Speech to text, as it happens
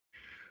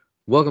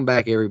Welcome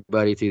back,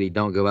 everybody, to the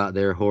Don't Go Out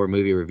There Horror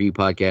Movie Review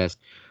Podcast,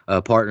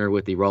 partnered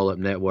with the Roll Up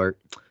Network.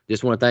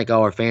 Just want to thank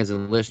all our fans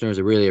and listeners.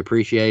 I really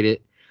appreciate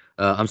it.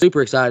 I'm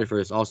super excited for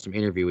this awesome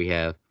interview we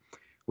have.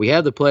 We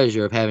have the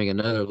pleasure of having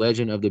another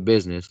legend of the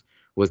business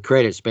with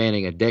credits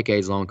spanning a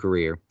decades-long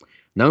career.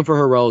 Known for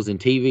her roles in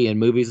TV and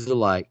movies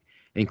alike,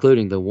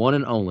 including the one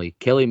and only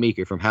Kelly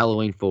Meeker from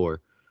Halloween 4,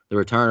 The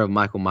Return of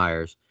Michael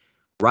Myers,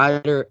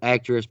 writer,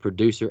 actress,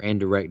 producer, and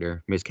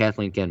director, Miss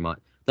Kathleen Kinmont.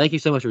 Thank you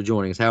so much for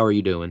joining us. How are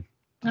you doing?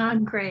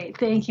 I'm great.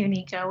 Thank you,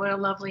 Nico. What a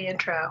lovely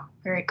intro.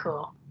 Very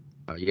cool.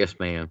 Yes,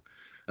 ma'am.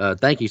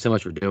 Thank you so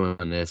much for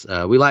doing this.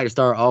 We like to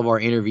start all of our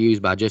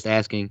interviews by just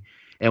asking,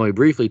 and we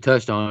briefly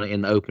touched on it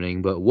in the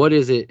opening, but what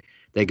is it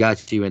that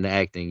got you into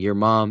acting? Your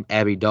mom,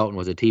 Abby Dalton,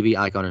 was a TV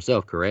icon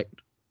herself, correct?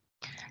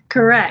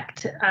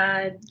 Correct.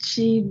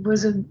 She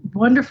was a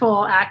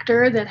wonderful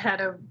actor that had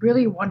a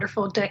really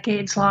wonderful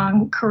decades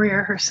long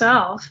career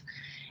herself.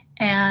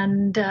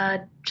 And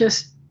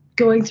just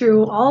going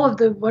through all of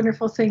the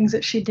wonderful things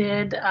that she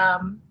did,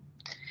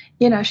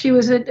 she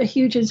was a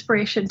huge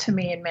inspiration to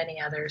me and many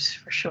others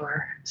for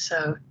sure.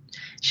 So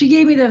she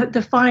gave me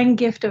the fine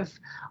gift of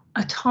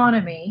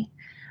autonomy,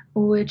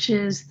 which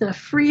is the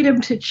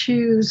freedom to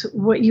choose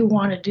what you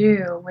want to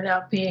do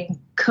without being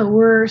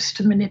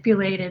coerced,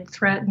 manipulated,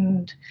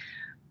 threatened,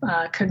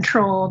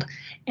 controlled.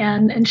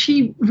 And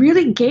she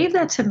really gave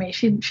that to me.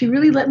 She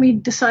really let me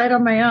decide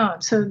on my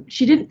own. So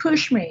she didn't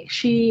push me.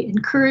 She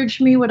encouraged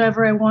me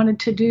whatever I wanted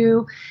to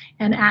do,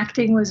 and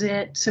acting was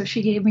it. So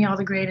she gave me all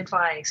the great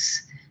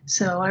advice.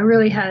 So I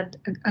really had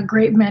a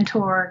great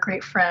mentor, a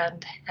great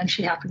friend, and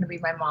she happened to be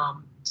my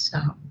mom. So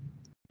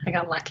I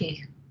got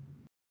lucky.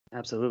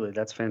 Absolutely.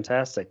 That's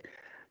fantastic.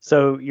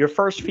 So your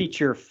first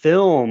feature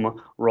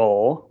film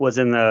role was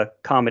in the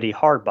comedy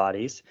Hard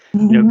Bodies.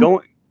 Mm-hmm.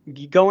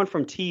 Going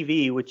from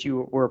TV, which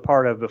you were a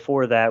part of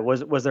before that,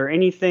 was there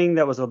anything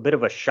that was a bit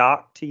of a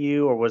shock to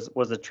you, or was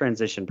the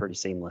transition pretty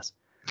seamless?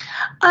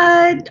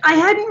 I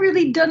hadn't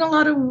really done a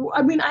lot of,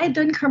 I had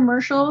done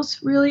commercials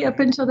really up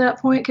until that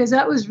point, because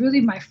that was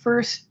really my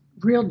first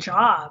real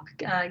job,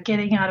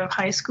 getting out of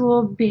high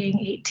school, being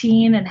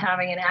 18 and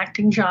having an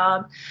acting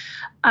job.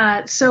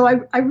 So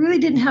I really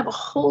didn't have a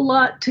whole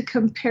lot to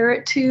compare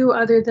it to,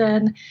 other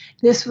than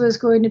this was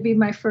going to be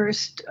my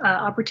first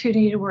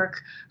opportunity to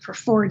work for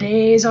 4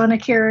 days on a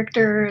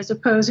character, as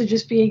opposed to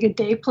just being a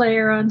day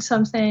player on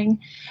something.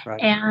 Right.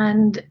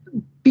 And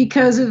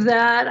because of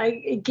that,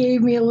 it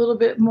gave me a little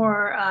bit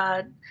more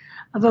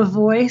of a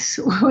voice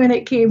when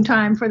it came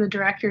time for the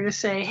director to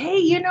say,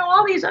 hey,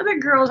 all these other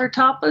girls are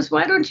topless.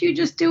 Why don't you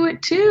just do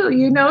it too?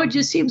 It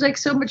just seems like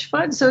so much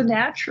fun, so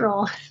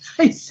natural.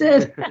 I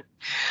said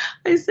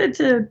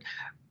to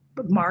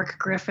Mark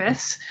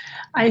Griffiths,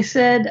 I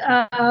said,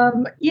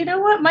 you know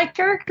what? My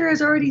character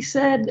has already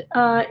said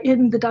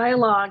in the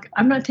dialogue,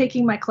 I'm not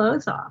taking my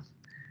clothes off.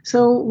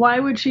 So why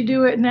would she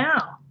do it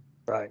now?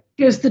 Right.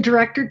 Because the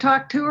director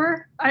talked to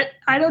her.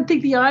 I don't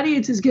think the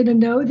audience is going to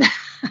know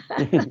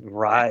that.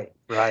 Right.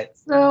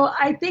 So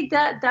I think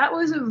that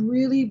was a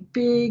really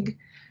big,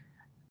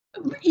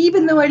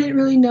 even though I didn't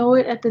really know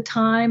it at the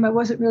time, I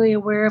wasn't really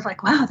aware of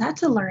like, wow,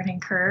 that's a learning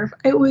curve.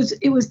 It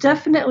was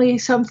definitely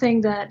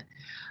something that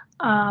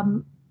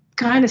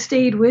kind of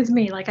stayed with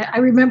me. Like I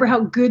remember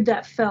how good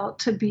that felt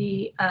to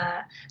be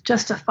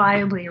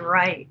justifiably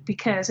right,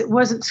 because it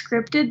wasn't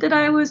scripted that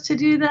I was to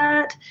do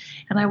that,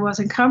 and I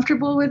wasn't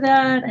comfortable with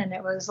that. And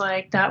it was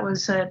like, that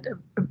was a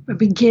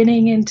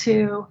beginning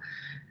into,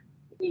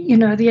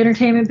 the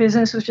entertainment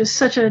business, which is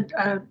such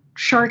a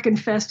shark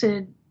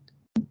infested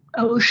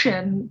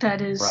ocean that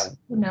is,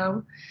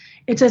 right.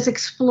 It's as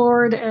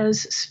explored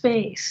as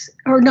space,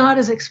 or not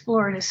as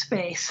explored as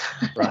space.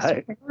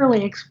 Right. It's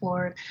really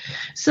explored.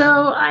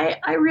 So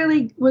I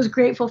really was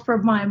grateful for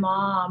my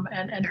mom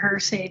and her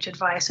sage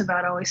advice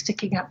about always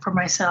sticking up for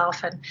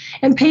myself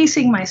and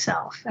pacing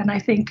myself. And I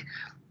think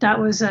that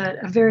was a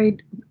very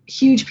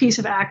huge piece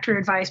of actor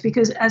advice,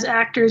 because as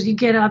actors, you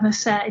get on the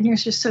set and you're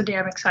just so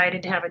damn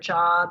excited to have a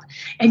job,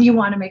 and you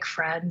want to make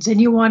friends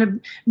and you want to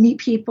meet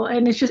people.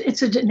 And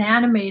it's an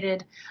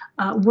animated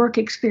work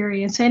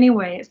experience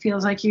anyway. It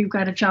feels like you've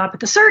got a job at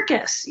the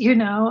circus,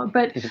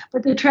 but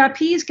the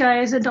trapeze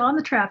guy isn't on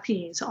the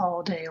trapeze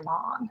all day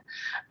long.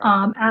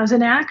 As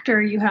an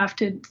actor, you have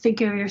to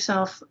think of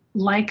yourself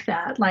like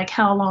that, like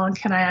how long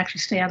can I actually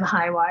stay on the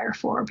high wire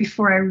for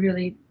before I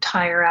really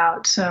tire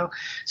out. So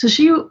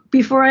she,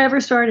 before I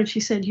ever started, she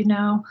said,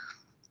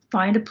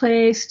 find a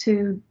place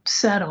to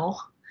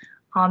settle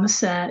on the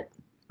set,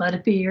 let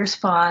it be your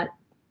spot.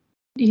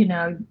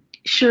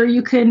 Sure,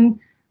 you can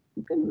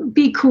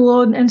be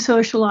cool and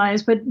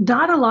socialize, but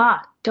not a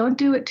lot. Don't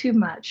do it too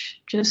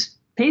much. Just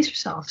pace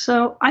yourself.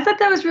 So I thought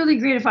that was really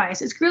great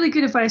advice. It's really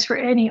good advice for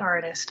any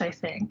artist, I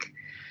think,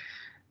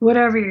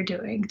 whatever you're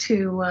doing,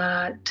 to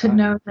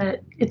know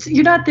that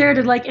you're not there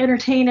to like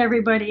entertain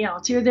everybody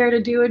else. You're there to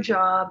do a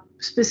job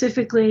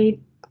specifically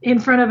in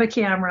front of a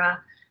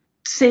camera.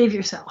 Save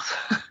yourself.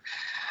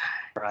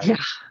 Right. Yeah.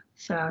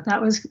 So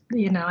that was,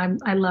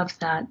 I love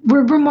that.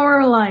 We're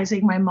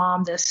memorializing my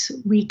mom this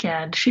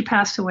weekend. She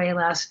passed away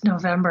last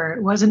November.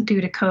 It wasn't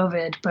due to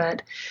COVID,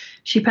 but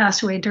she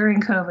passed away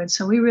during COVID.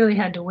 So we really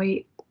had to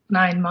wait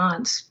 9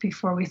 months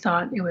before we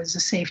thought it was a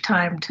safe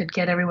time to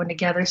get everyone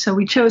together. So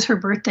we chose her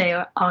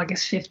birthday,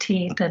 August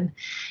 15th.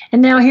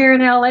 And now here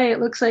in LA, it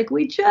looks like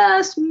we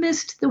just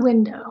missed the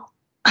window.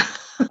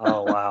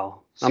 Oh,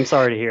 wow. I'm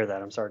sorry to hear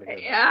that.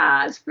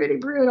 Yeah, it's pretty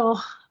brutal.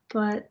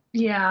 But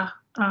yeah,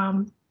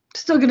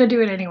 still going to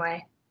do it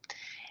anyway.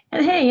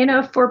 And hey,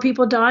 if 4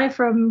 people die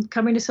from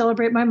coming to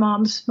celebrate my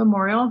mom's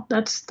memorial,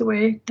 that's the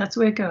way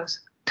it goes.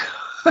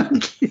 I'm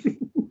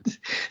kidding.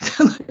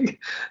 So,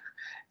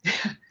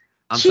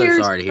 I'm cheers.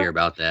 so sorry to hear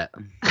about that.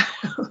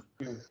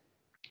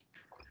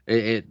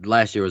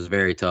 Last year was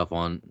very tough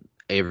on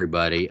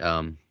everybody.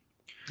 And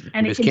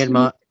Miss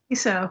Kinmont.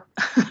 So.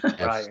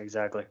 Right,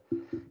 exactly.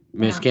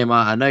 Miss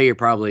Kinmont, I know you're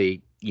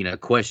probably,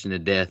 questioned to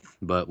death,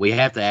 but we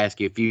have to ask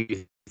you a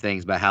few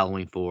things about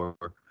Halloween 4.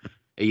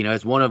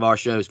 It's one of our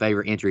show's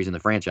favorite entries in the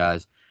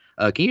franchise.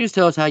 Can you just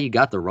tell us how you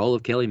got the role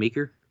of Kelly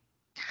Meeker?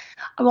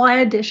 Well,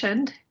 I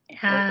auditioned,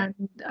 and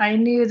I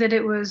knew that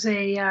it was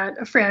a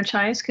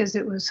franchise because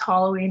it was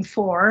Halloween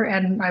 4,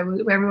 and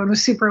everyone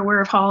was super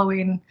aware of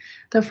Halloween,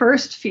 the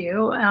first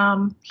few.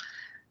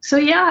 So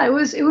yeah, it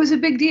was a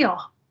big deal.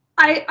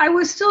 I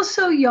was still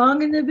so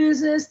young in the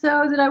business,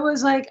 though, that I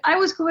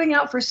was going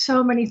out for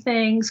so many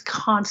things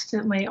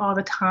constantly all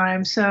the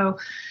time. So,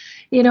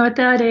 at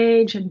that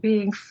age and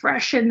being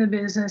fresh in the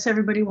business,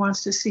 everybody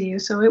wants to see you.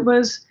 So it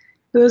was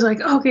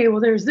like, okay,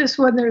 well, there's this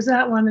one, there's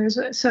that one, and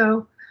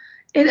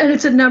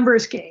it's a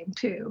numbers game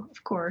too,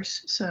 of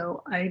course.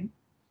 So I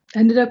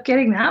ended up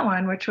getting that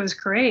one, which was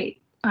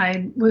great.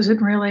 I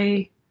wasn't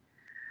really,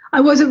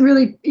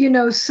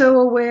 so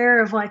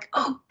aware of like,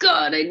 oh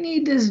God, I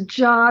need this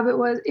job. It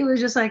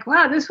was just like,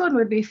 wow, this one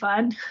would be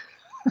fun.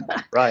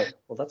 Right.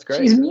 Well, that's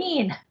great. She's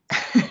mean.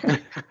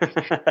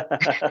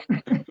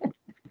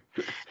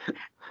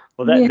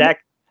 Well,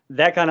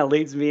 that kind of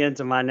leads me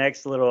into my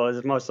next little,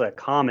 is mostly a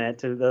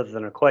comment other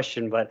than a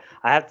question, but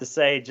I have to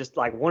say, just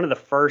like one of the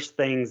first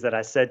things that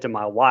I said to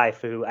my wife,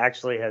 who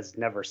actually has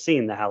never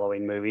seen the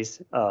Halloween movies,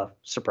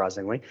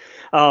 surprisingly,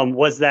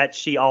 was that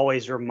she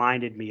always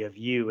reminded me of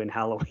you in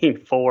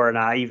Halloween 4, and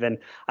I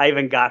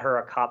even got her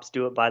a Cops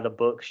Do It by the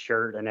Book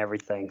shirt and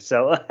everything.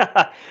 So,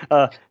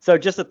 so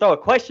just to throw a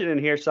question in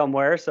here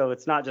somewhere, so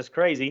it's not just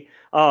crazy.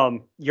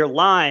 Your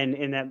line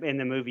in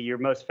the movie, your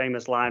most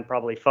famous line,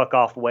 probably "Fuck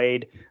off,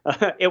 Wade."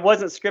 It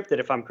wasn't scripted,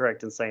 if I'm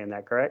correct in saying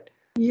that, correct?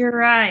 You're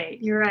right.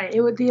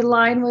 The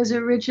line was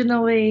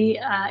originally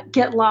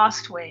 "Get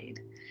lost, Wade."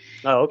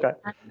 Oh, okay.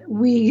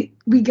 We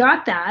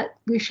got that.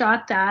 We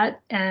shot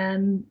that,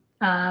 and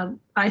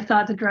I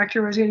thought the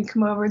director was going to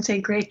come over and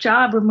say, "Great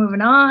job, we're moving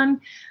on,"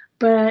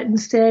 but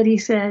instead he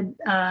said,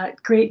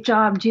 "Great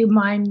job. Do you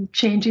mind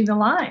changing the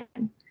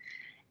line?"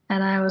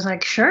 And I was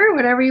like, sure,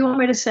 whatever you want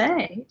me to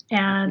say.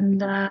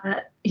 And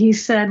he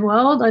said,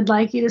 well, I'd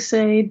like you to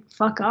say,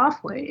 fuck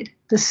off, Wade.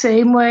 The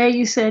same way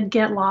you said,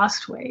 get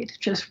lost, Wade.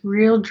 Just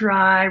real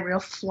dry,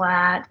 real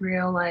flat,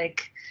 real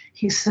like,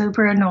 he's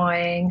super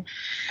annoying.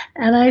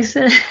 And I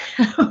said,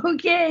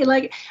 okay,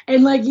 like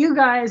you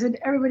guys and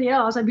everybody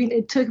else, I mean,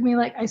 it took me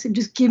I said,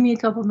 just give me a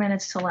couple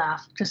minutes to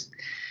laugh. Just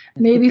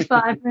maybe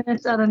 5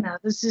 minutes. I don't know.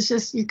 This is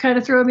just, you kind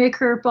of throw me a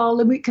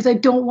curveball because I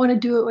don't want to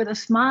do it with a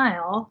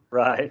smile.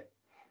 Right.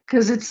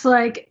 Because it's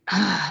like,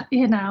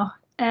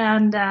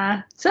 and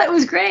so it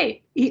was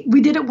great. We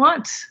did it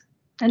once,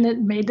 and it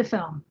made the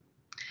film.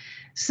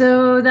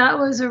 So that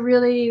was a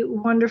really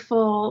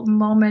wonderful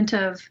moment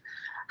of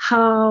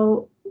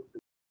how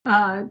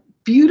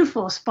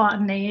beautiful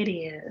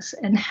spontaneity is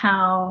and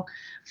how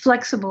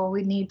flexible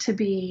we need to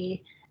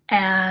be.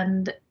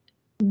 And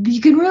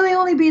you can really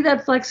only be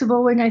that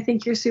flexible when I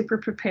think you're super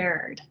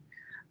prepared.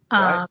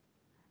 Right.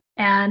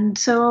 And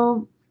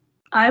so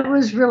I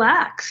was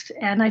relaxed,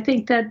 and I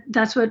think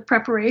that's what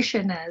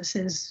preparation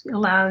is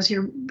allows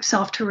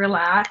yourself to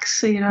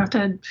relax, so you don't have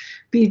to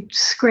be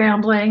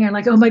scrambling and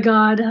like, oh my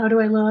God, how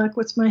do I look?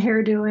 What's my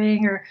hair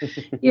doing? Or,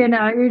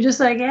 you're just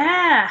like,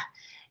 yeah,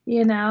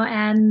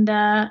 and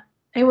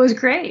it was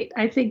great.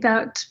 I think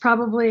that's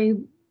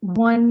probably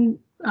one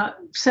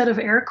set of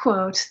air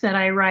quotes that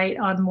I write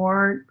on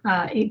more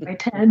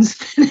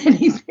 8x10s than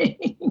anything.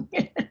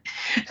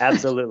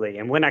 Absolutely.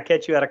 And when I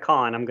catch you at a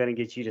con, I'm going to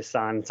get you to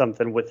sign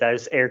something with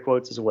those air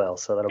quotes as well.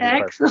 So that'll be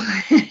excellent.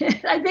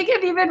 Perfect. I think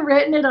I've even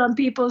written it on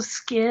people's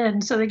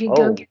skin so they can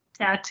go get a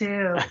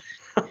tattoo.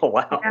 Oh,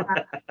 wow.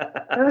 Yeah.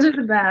 Those are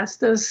the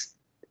best. Those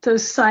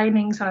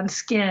signings on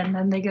skin,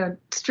 and they go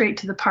straight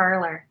to the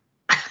parlor.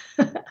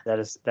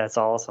 That's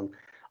awesome.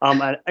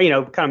 Kind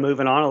of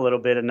moving on a little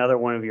bit, another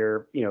one of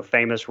your,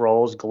 famous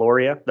roles,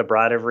 Gloria, the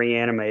Bride of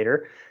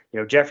Reanimator.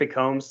 Jeffrey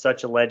Combs,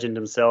 such a legend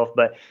himself,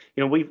 but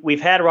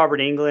we've had Robert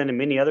Englund and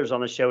many others on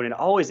the show, and it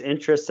always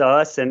interests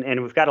us, and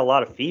we've got a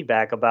lot of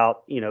feedback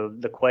about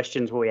the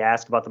questions we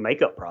ask about the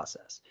makeup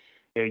process.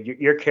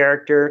 Your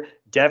character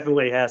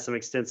definitely has some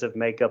extensive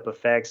makeup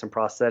effects and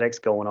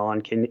prosthetics going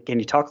on. Can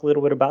you talk a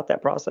little bit about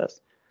that process?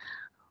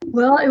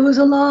 Well, it was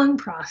a long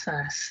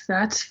process.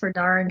 That's for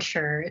darn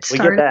sure. We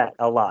get that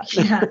a lot.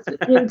 Yeah,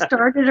 it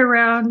started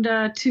around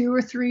 2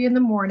 or 3 in the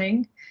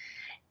morning,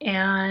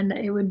 and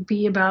it would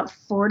be about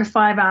 4 to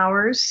 5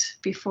 hours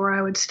before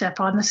I would step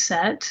on the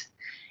set.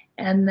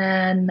 And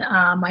then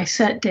my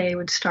set day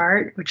would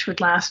start, which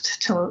would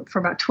last for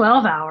about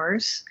 12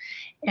 hours,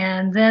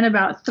 and then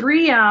about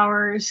 3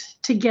 hours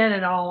to get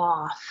it all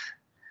off.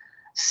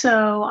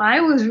 So I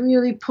was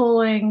really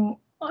pulling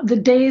the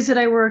days that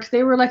I worked.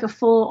 They were like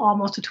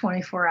almost a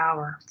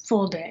 24-hour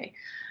full day,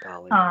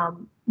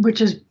 which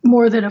is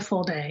more than a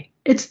full day.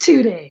 It's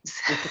 2 days.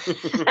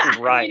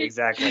 Right,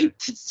 exactly.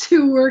 It's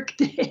 2 work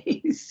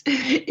days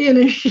in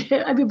a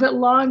shift. I mean, but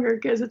longer,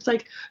 because it's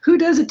like, who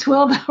does a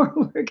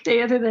 12-hour work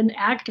day other than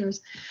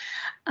actors?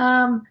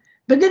 But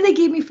then they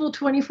gave me full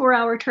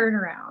 24-hour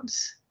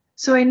turnarounds.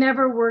 So I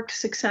never worked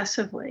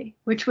successively,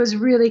 which was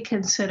really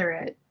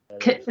considerate,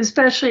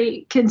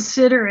 especially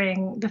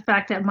considering the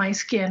fact that my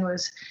skin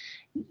was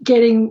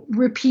getting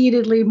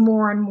repeatedly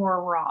more and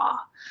more raw.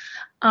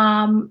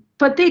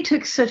 But they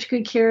took such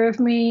good care of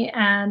me,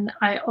 and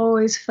I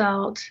always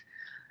felt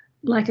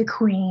like a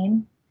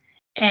queen,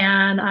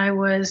 and I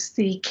was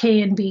the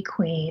K&B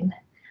queen.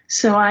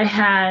 So I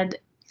had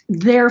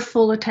their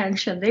full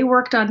attention. They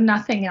worked on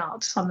nothing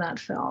else on that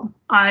film.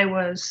 I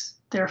was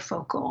their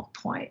focal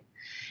point.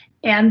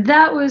 And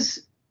that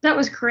was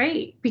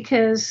great,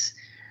 because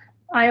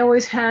I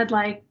always had,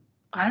 like,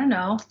 I don't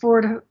know,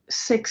 4 to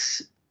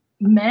 6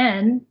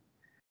 men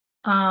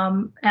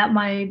at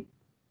my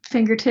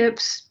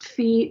fingertips,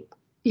 feet,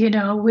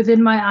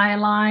 within my eye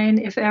line.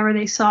 If ever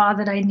they saw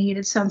that I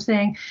needed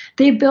something,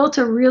 they built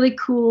a really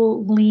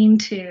cool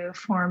lean-to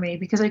for me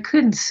because I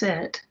couldn't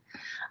sit.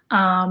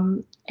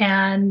 And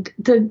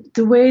the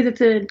way that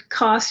the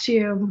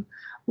costume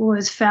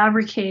was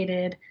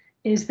fabricated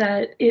is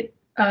that it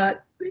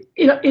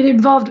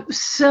involved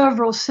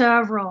several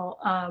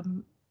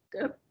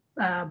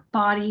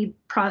body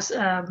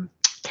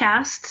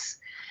casts,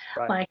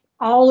 right. Like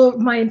all of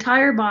my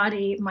entire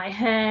body, my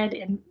head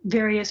in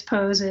various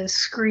poses,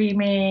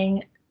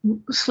 screaming,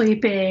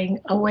 sleeping,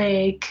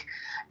 awake,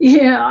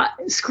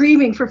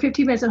 screaming for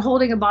 15 minutes and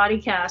holding a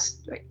body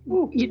cast,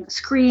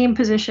 scream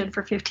position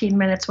for 15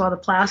 minutes while the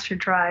plaster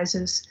dries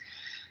is,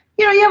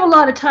 you have a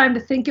lot of time to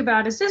think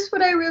about, is this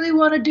what I really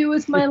want to do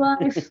with my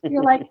life?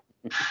 You're like,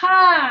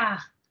 I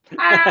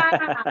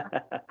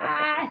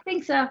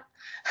think so.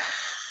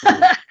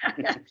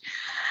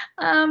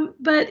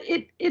 But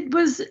it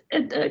was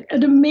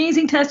an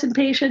amazing test in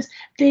patience.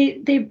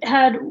 They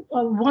had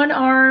one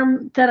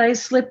arm that I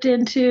slipped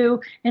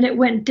into, and it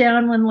went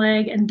down one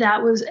leg, and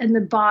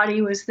the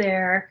body was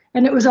there,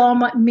 and it was all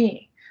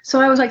me. So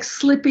I was like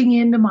slipping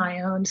into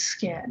my own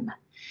skin.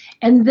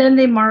 And then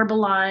they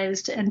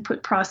marbleized and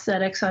put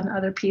prosthetics on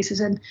other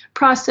pieces, and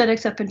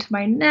prosthetics up into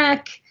my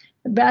neck,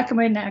 the back of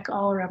my neck,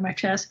 all around my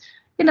chest.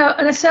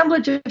 An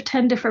assemblage of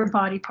 10 different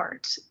body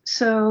parts.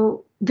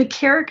 So the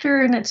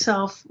character in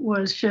itself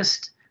was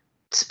just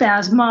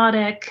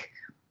spasmodic,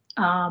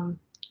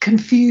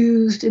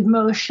 confused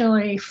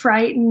emotionally,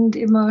 frightened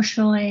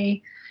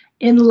emotionally,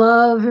 in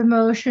love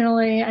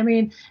emotionally. I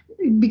mean,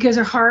 because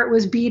her heart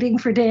was beating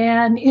for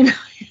Dan,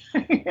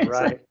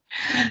 Right.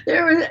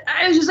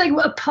 I was just like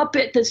a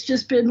puppet that's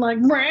just been like,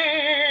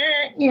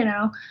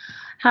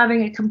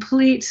 having a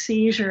complete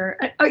seizure,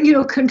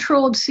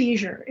 controlled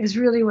seizure is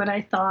really what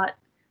I thought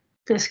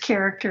this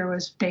character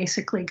was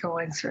basically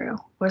going through,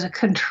 was a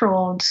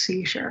controlled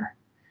seizure.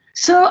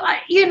 So,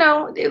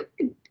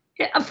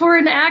 for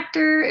an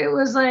actor, it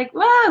was like,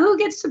 wow, who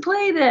gets to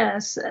play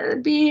this?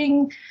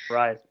 Being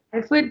right.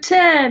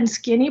 5'10",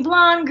 skinny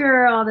blonde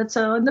girl that's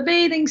in the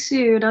bathing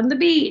suit on the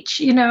beach.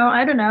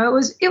 I don't know.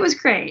 It was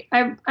great.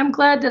 I'm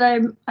glad that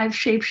I've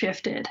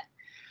shapeshifted.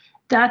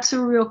 That's a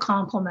real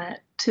compliment,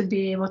 to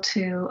be able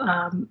to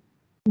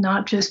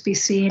not just be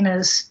seen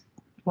as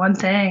one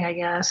thing, I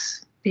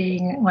guess,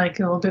 being like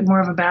a little bit more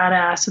of a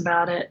badass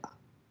about it.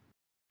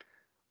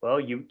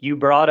 Well, you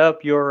brought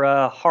up your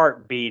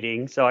heart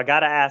beating, so I got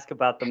to ask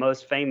about the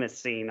most famous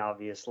scene,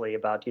 obviously,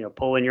 about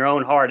pulling your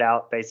own heart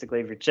out,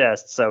 basically, of your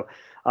chest. So,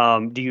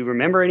 do you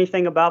remember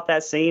anything about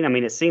that scene? I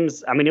mean,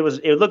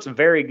 it looks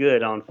very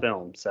good on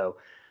film. So,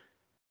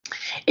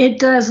 it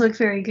does look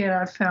very good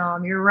on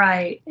film. You're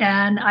right,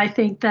 and I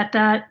think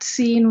that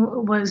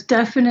scene was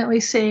definitely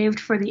saved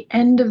for the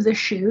end of the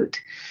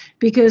shoot,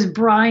 because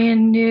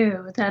Brian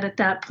knew that at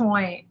that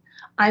point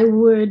I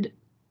would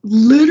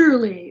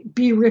literally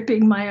be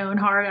ripping my own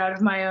heart out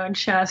of my own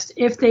chest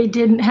if they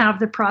didn't have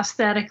the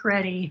prosthetic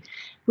ready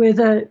with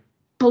a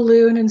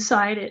balloon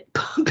inside it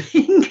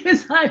pumping,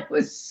 because I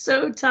was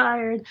so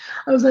tired.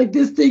 I was like,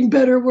 this thing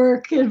better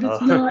work. If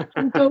it's not,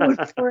 I'm going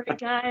for it,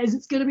 guys.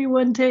 It's going to be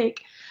one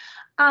take.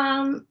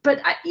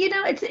 But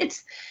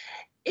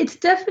it's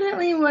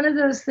definitely one of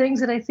those things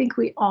that I think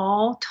we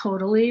all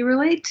totally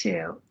relate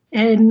to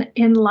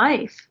in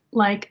life.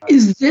 Like,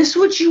 is this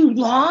what you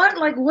want?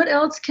 Like, what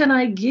else can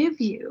I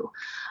give you?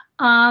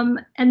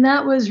 And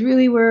that was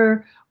really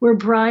where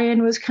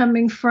Brian was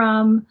coming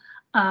from.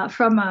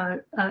 from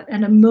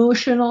an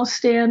emotional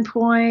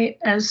standpoint,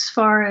 as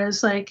far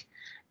as like,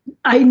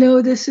 I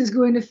know this is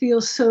going to feel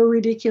so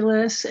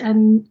ridiculous,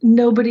 and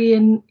nobody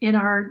in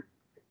our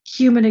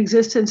human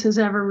existence has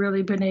ever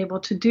really been able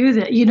to do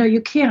that. You know,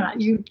 you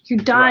can't. You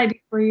die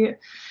before you.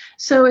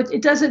 So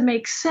it doesn't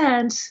make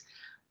sense.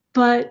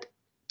 But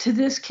to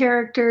this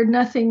character,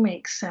 nothing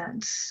makes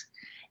sense,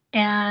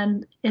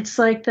 and it's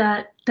like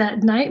that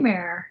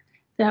nightmare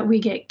that we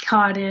get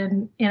caught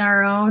in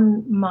our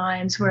own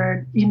minds,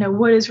 where, you know,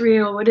 what is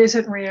real, what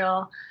isn't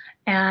real,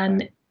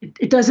 and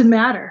it doesn't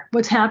matter.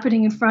 What's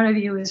happening in front of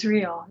you is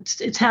real.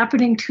 It's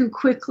happening too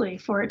quickly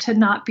for it to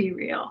not be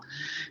real.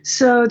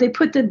 So they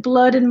put the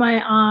blood in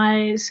my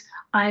eyes.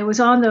 I was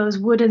on those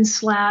wooden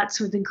slats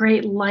with the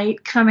great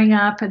light coming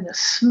up and the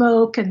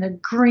smoke and the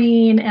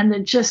green and the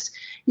just,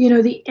 you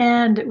know, the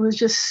end. It was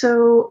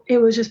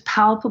just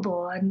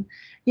palpable. And,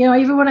 you know,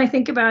 even when I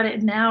think about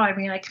it now, I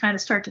mean, I kind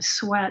of start to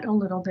sweat a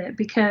little bit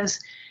because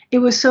it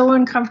was so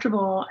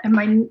uncomfortable, and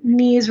my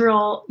knees were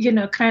all, you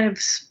know, kind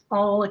of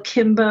all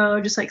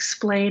akimbo, just like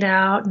splayed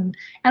out. And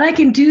I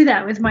can do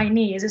that with my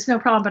knees. It's no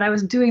problem. But I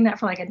was doing that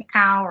for like an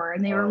hour,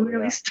 and they were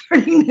really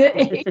starting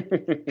to ache.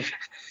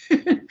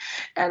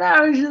 And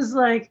I was just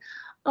like,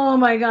 oh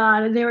my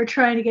God. And they were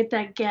trying to get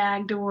that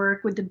gag to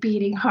work with the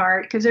beating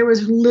heart, because there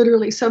was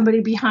literally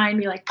somebody behind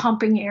me like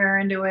pumping air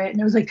into it.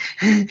 And it was like,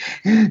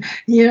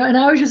 you know, and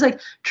I was just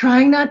like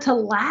trying not to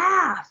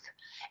laugh.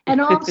 And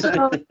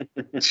also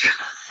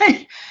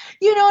try,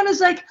 you know, and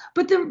it's like,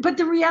 but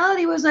the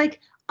reality was like,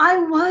 I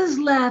was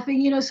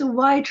laughing, you know, so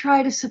why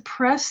try to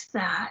suppress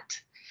that?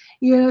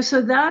 You know,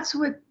 so that's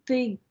what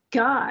they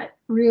got,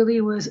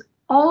 really, was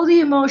all the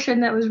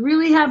emotion that was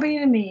really happening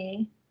to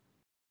me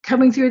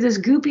coming through this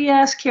goopy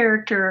ass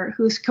character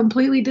who's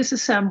completely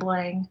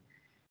disassembling.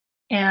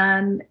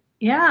 And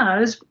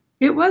yeah,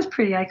 it was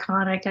pretty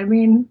iconic. I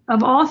mean,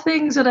 of all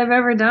things that I've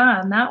ever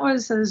done, that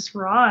was as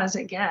raw as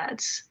it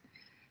gets.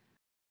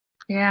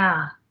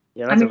 Yeah.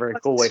 Yeah, that's a very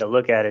cool way to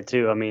look at it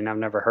too. I mean, I've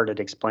never heard it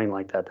explained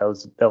like that.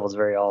 That was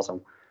very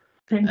awesome.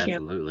 Thank you.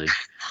 Absolutely.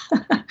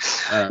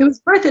 It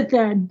was worth it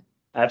then.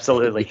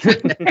 Absolutely.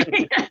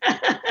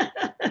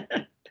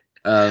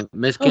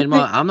 Miss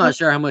Kinmont, I'm not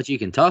sure how much you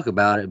can talk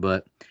about it,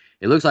 but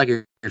it looks like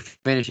you're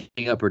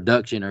finishing up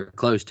production or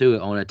close to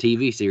it on a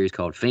TV series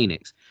called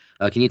Phoenix.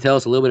 Can you tell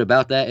us a little bit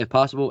about that, if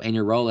possible, and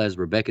your role as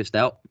Rebecca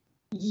Stout?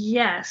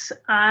 Yes,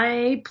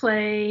 I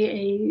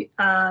play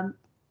a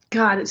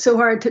God, it's so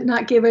hard to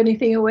not give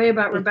anything away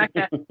about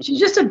Rebecca. She's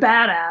just a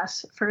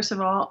badass, first of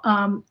all.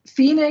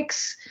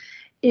 Phoenix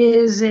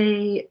is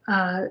a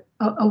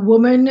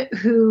woman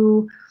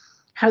who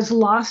has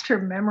lost her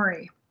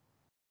memory,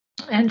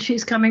 and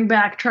she's coming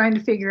back trying to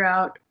figure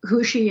out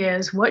who she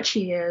is, what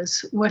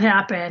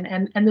happened.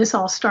 And this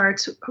all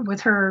starts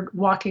with her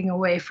walking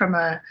away from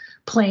a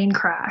plane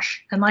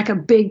crash, and like a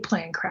big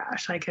plane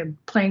crash, like a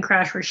plane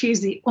crash where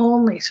she's the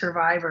only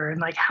survivor.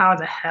 And like, how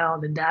the hell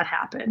did that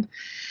happen?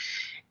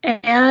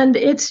 And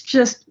it's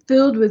just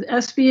filled with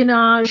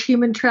espionage,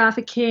 human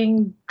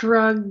trafficking,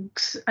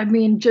 drugs. I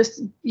mean,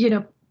 just, you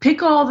know,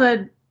 pick all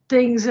the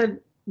things that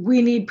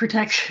we need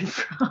protection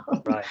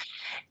from. Right.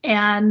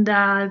 And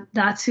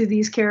that's who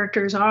these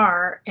characters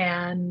are.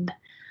 And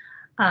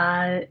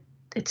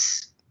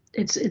it's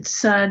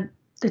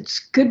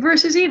good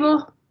versus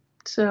evil.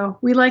 So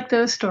we like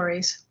those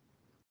stories.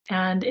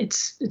 And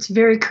it's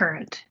very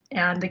current.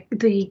 And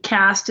the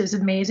cast is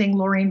amazing.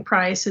 Lorraine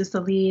Price is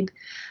the lead.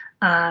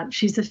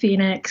 She's the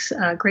Phoenix.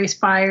 Grace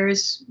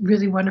Byers,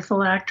 really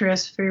wonderful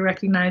actress, very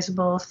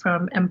recognizable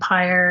from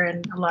Empire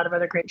and a lot of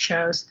other great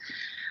shows.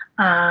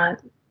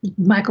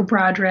 Michael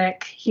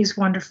Broderick, he's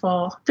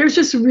wonderful. There's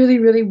just really,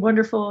 really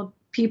wonderful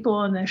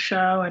people in this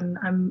show, and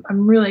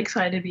I'm really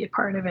excited to be a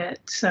part of it.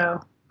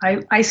 So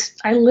I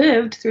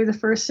lived through the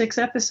first 6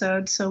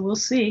 episodes, so we'll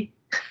see.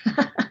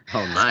 Oh,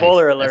 nice.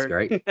 Spoiler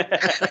alert.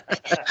 That's great.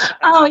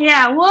 Oh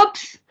yeah,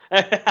 whoops.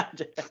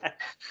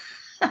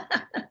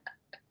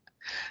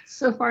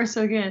 So far,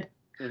 so good.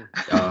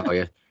 Oh,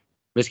 yeah.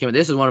 Miss Kim,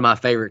 this is one of my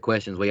favorite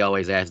questions we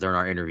always ask during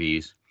our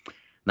interviews.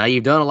 Now,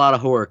 you've done a lot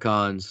of horror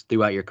cons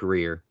throughout your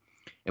career,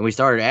 and we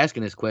started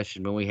asking this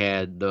question when we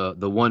had the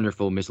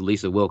wonderful Miss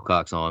Lisa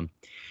Wilcox on,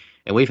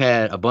 and we've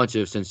had a bunch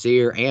of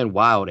sincere and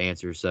wild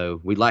answers, so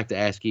we'd like to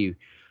ask you,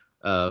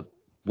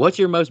 what's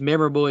your most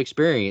memorable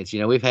experience? You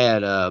know, we've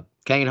had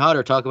Kane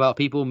Hodder talk about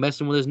people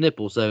messing with his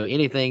nipples, so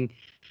anything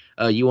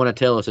you want to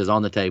tell us is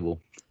on the table.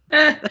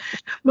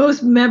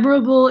 Most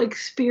memorable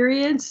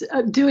experience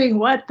doing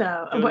what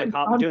though?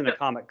 Doing the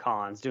Comic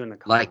Cons,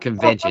 like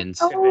conventions.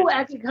 Oh,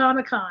 at the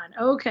Comic Con.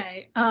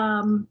 Okay.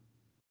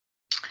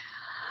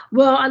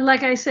 Well,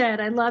 like I said,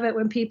 I love it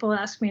when people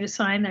ask me to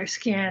sign their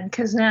skin,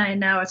 because now I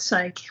know it's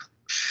like,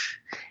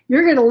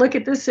 you're going to look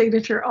at this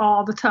signature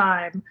all the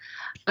time.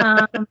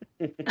 Because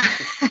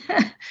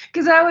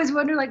I always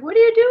wonder, like, what do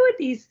you do with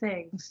these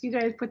things? You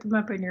guys put them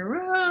up in your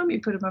room, you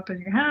put them up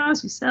in your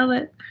house, you sell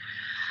it.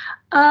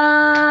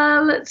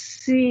 Let's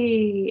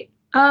see.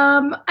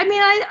 I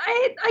mean,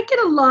 I get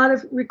a lot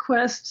of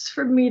requests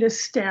for me to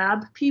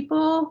stab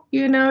people,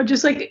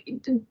 just like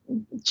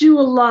do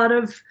a lot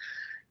of,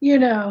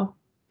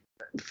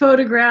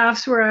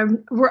 photographs where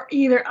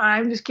either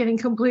I'm just getting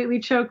completely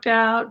choked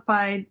out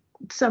by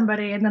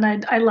somebody, and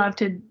then I love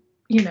to,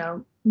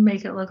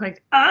 make it look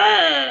like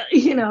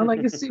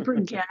like a super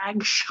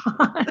gag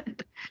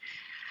shot.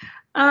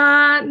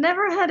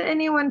 Never had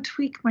anyone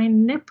tweak my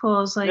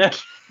nipples like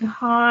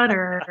hot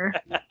or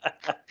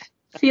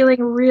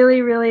feeling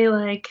really, really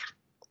like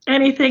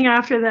anything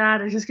after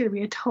that is just going to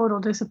be a total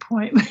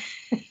disappointment.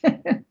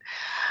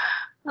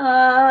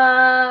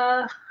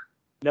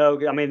 No,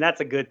 I mean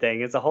that's a good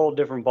thing. It's a whole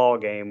different ball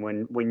game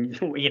when when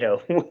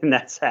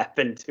that's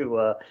happened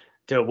to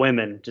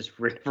women just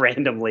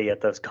randomly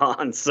at those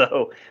cons.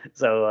 So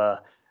it's a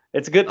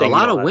good thing. A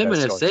lot of women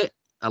have said.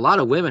 A lot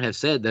of women have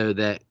said though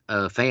that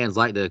fans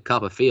like to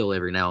cop a feel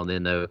every now and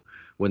then though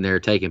when they're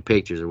taking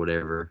pictures or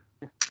whatever.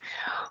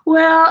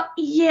 Well,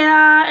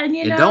 yeah, and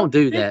don't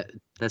do that.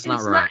 That's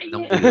not right.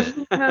 Don't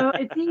do that.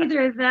 It's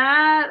either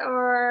that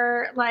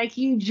or like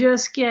you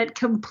just get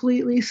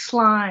completely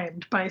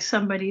slimed by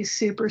somebody's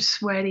super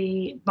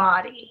sweaty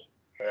body.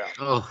 Yeah.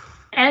 Oh.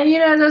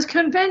 And those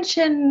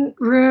convention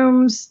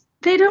rooms,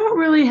 they don't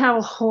really have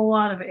a whole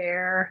lot of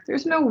air.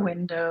 There's no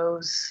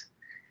windows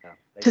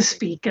to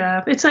speak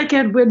of. It's like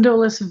a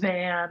windowless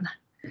van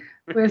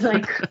with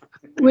like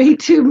way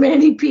too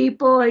many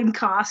people in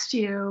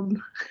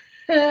costume.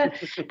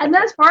 And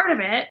that's part of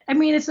it. I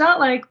mean, it's not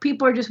like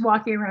people are just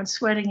walking around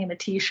sweating in a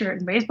t-shirt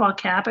and baseball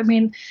cap. I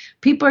mean,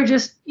 people are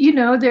just,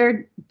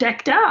 they're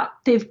decked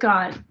out. They've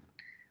got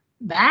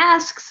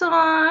masks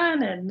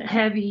on and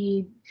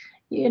heavy,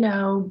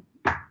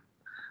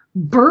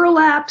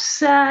 burlap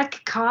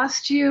sack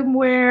costume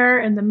wear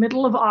in the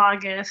middle of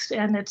August,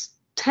 and it's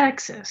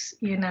Texas,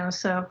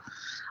 so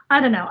I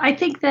don't know. I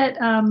think that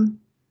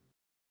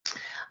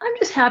I'm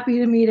just happy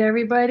to meet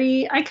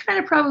everybody. I kind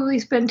of probably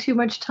spend too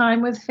much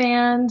time with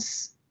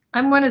fans.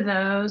 I'm one of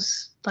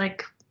those,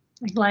 like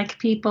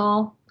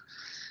people.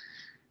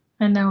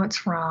 I know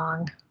it's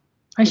wrong.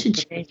 I should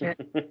change it.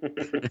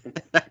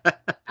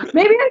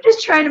 Maybe I'm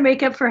just trying to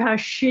make up for how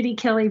shitty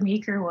Kelly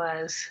Meeker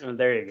was. Oh,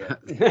 there you go.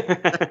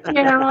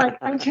 Like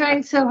I'm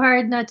trying so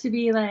hard not to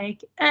be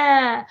like,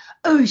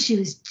 oh, she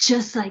was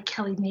just like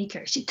Kelly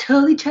Meeker. She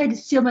totally tried to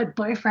steal my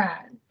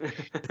boyfriend. I'm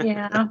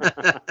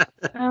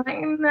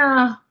like,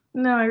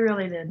 no, I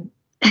really didn't.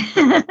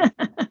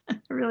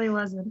 It really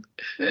wasn't.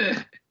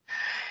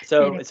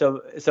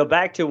 So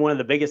back to one of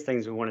the biggest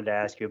things we wanted to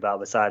ask you about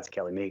besides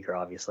Kelly Meeker,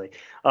 obviously.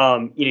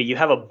 You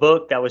have a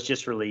book that was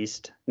just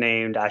released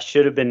named I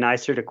Should Have Been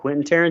Nicer to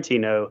Quentin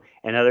Tarantino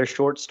and Other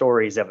Short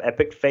Stories of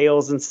Epic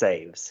Fails and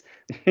Saves.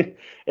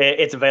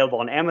 It's available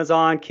on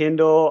Amazon,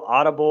 Kindle,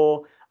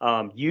 Audible.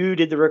 You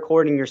did the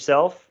recording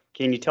yourself.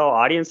 Can you tell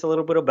our audience a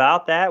little bit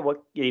about that?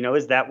 What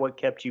is that what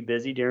kept you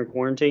busy during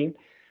quarantine?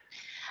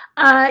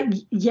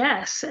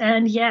 Yes,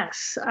 and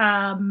yes.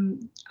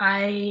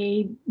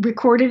 I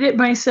recorded it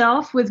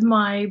myself with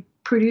my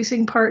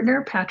producing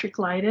partner, Patrick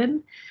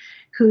Lydon,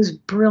 who's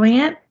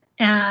brilliant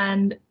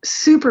and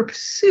super,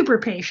 super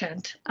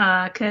patient,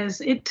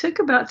 because it took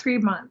about 3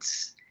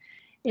 months.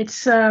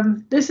 It's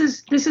this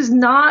is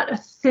not a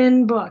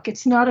thin book.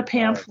 It's not a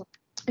pamphlet.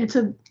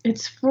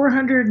 It's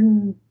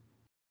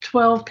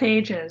 412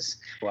 pages.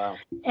 Wow.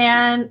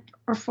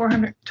 Or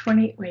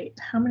 420. Wait,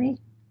 how many?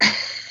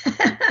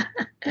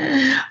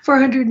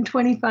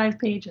 425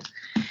 pages.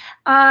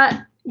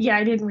 I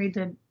didn't read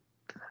the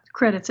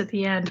credits at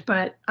the end,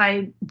 but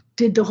I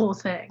did the whole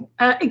thing,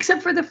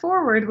 except for the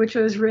foreword, which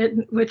was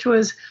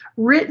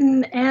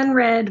written and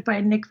read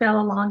by Nick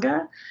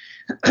Vallelonga.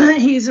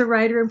 He's a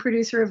writer and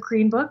producer of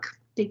Green Book,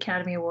 the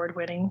Academy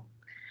Award-winning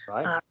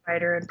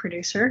writer and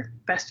producer,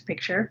 Best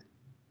Picture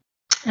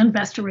and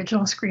Best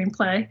Original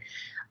Screenplay.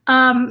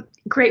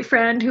 Great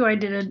friend who I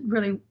did a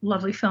really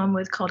lovely film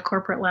with called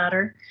Corporate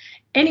Ladder.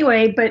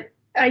 Anyway, but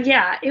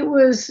it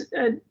was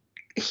a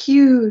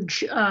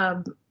huge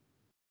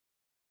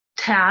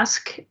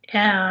task,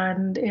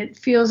 and it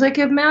feels like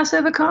a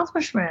massive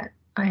accomplishment,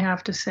 I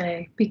have to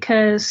say,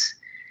 because,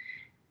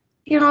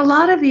 a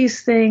lot of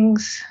these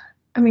things,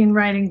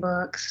 writing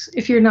books,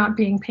 if you're not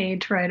being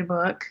paid to write a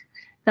book,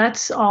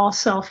 that's all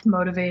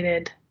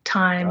self-motivated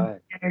time,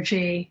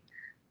 energy,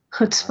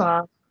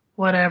 chutzpah,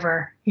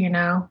 whatever,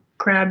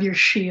 grab your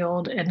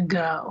shield and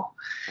go.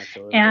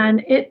 Absolutely.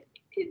 And it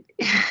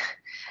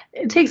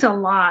takes a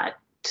lot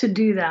to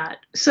do that.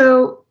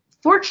 So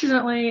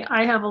fortunately,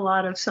 I have a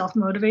lot of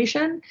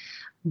self-motivation,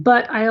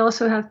 but I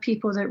also have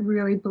people that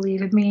really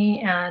believe in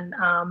me, and,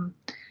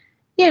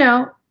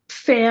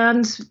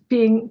 fans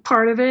being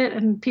part of it.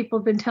 And people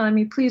have been telling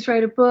me, please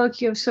write a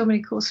book. You have so many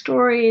cool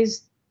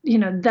stories.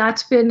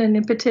 That's been an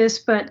impetus,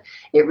 but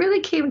it really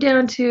came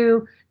down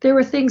to, there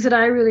were things that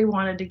I really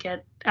wanted to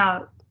get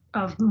out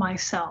of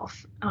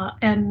myself,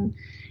 and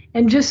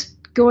just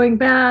going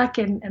back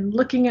and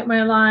looking at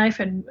my life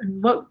and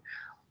what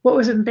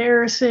was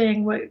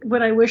embarrassing,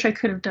 what I wish I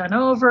could have done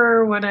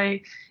over, what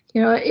I,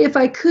 if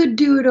I could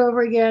do it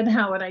over again,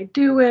 how would I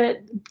do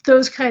it?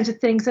 Those kinds of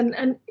things.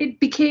 And it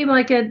became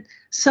like a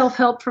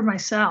self-help for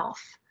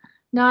myself,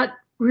 not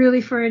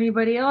really for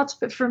anybody else,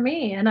 but for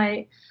me. And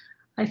I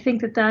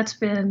think that that's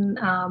been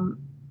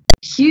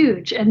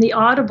huge. And the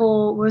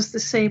Audible was the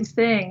same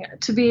thing,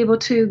 to be able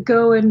to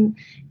go and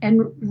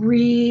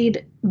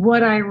read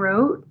what I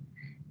wrote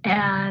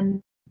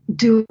and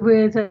do it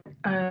with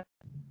an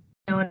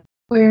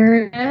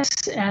awareness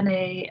and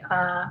a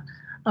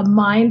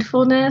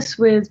mindfulness,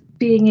 with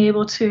being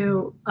able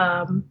to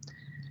tell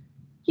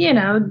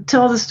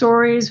the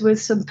stories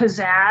with some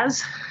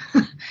pizzazz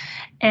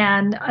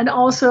and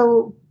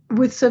also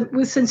with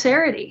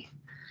sincerity.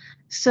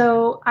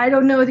 So I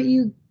don't know that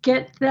you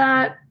get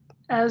that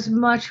as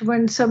much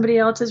when somebody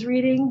else is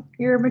reading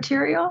your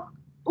material,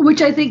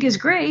 which I think is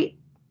great,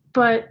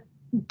 but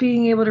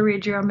being able to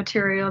read your own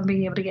material and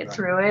being able to get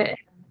through it,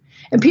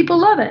 and people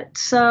love it.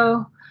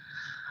 So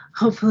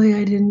hopefully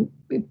I didn't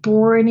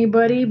bore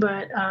anybody,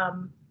 but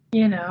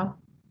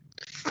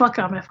fuck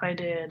them if I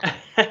did.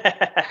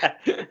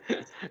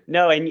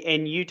 No,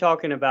 and you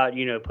talking about,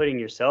 putting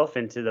yourself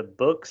into the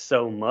book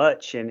so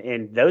much,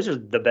 and those are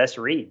the best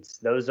reads.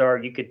 Those are,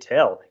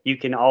 you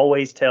can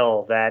always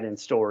tell that in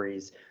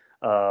stories.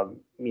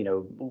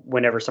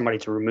 Whenever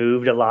somebody's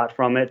removed a lot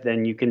from it,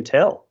 then you can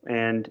tell,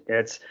 and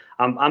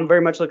I'm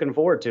very much looking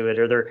forward to it.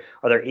 Are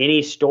there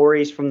any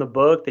stories from the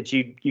book that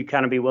you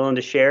kind of be willing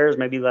to share as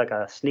maybe like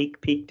a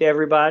sneak peek to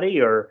everybody?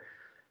 Or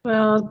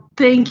Well,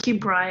 thank you,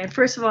 Brian.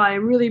 First of all, I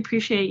really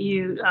appreciate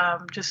you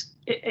just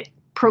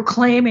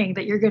proclaiming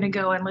that you're going to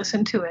go and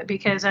listen to it,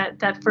 because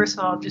that first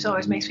of all just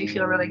always makes me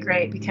feel really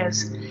great,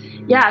 because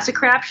it's a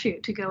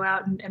crapshoot to go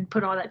out and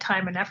put all that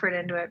time and effort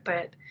into it,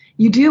 but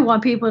you do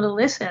want people to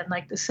listen.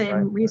 Like the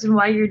same reason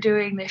why you're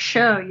doing this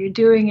show, you're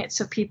doing it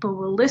so people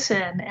will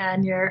listen,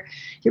 and you're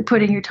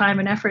putting your time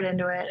and effort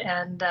into it.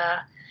 And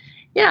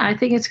I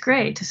think it's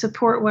great to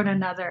support one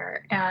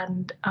another,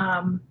 and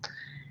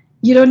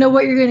you don't know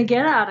what you're going to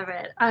get out of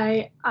it.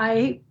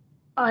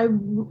 I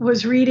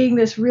was reading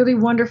this really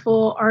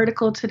wonderful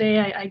article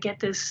today. I get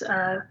this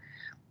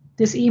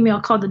email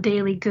called The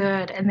Daily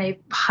Good, and they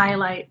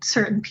highlight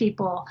certain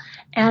people.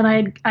 And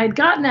I'd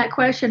gotten that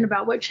question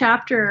about what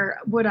chapter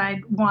would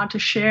I want to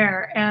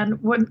share. And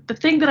the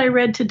thing that I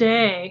read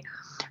today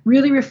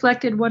really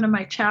reflected one of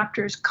my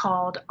chapters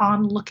called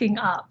On Looking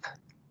Up.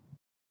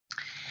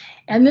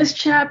 And this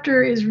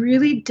chapter is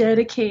really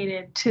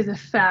dedicated to the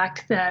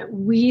fact that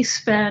we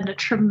spend a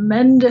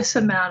tremendous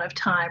amount of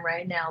time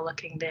right now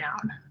looking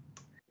down.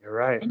 You're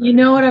right. And you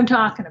know what I'm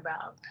talking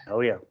about. Oh,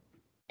 yeah.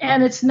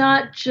 And it's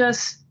not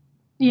just,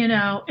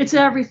 it's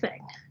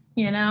everything.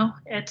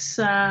 It's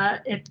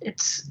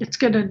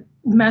going to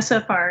mess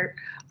up our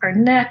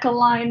neck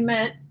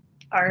alignment,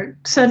 our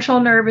central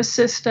nervous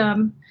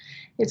system.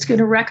 It's going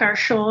to wreck our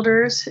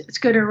shoulders. It's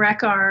going to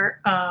wreck our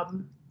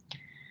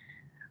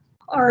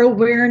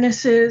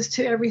awarenesses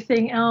to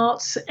everything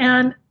else.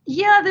 And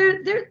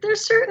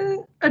there's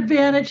certain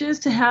advantages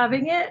to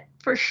having it,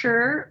 for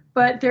sure,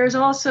 but there's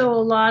also a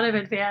lot of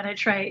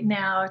advantage right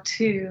now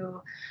to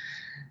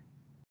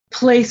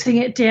placing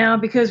it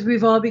down, because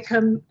we've all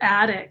become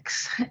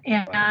addicts,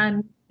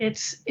 and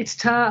it's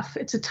tough.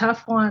 It's a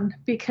tough one,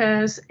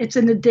 because it's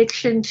an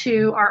addiction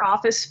to our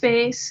office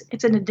space.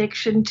 It's an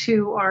addiction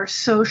to our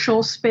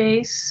social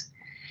space.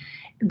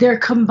 They're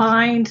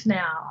combined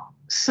now,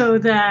 so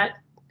that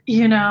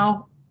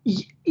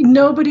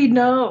nobody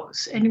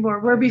knows anymore.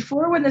 Where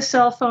before, when the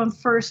cell phone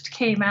first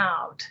came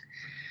out,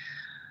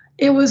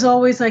 it was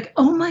always like,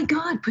 oh my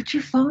God, put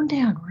your phone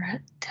down.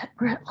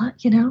 We're at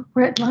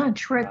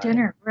lunch, we're at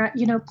dinner,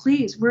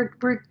 please,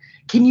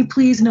 can you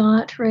please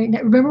not right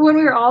now? Remember when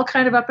we were all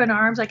kind of up in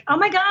arms, like, oh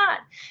my God.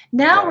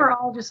 Now we're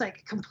all just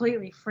like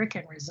completely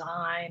freaking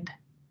resigned.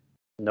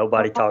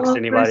 Nobody talks to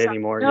anybody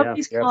anymore.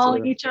 Nobody's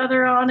calling each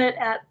other on it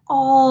at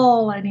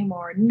all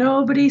anymore.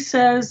 Nobody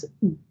says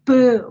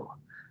boo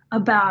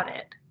about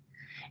it.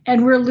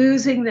 And we're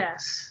losing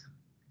this.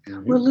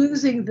 Mm-hmm. We're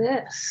losing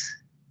this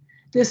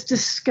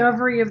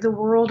discovery of the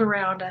world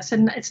around us.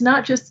 And it's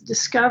not just the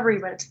discovery,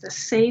 but it's the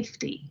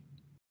safety.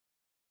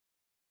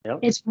 Yep.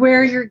 It's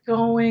where you're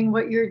going,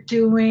 what you're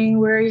doing,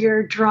 where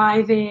you're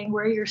driving,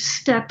 where you're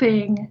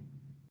stepping.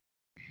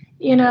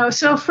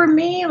 So for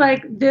me,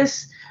 like,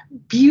 this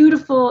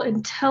beautiful,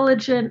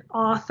 intelligent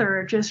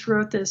author just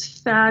wrote this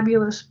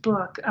fabulous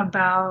book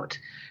about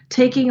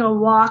taking a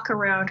walk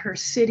around her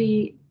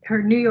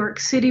New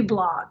York City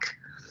block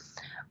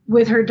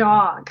with her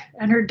dog.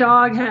 And her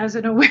dog has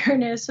an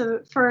awareness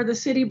for the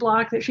city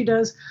block that she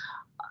does,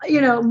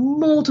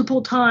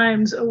 multiple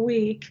times a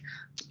week,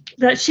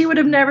 that she would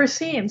have never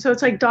seen. So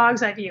it's like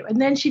dog's eye view. And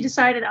then she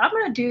decided, I'm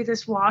going to do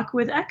this walk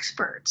with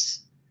experts.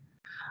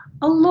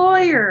 A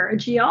lawyer, a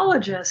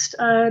geologist,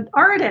 an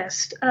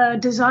artist, a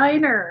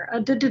designer,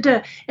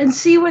 and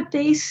see what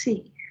they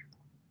see.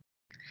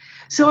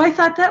 So I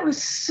thought that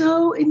was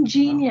so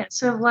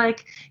ingenious, of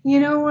like,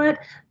 what?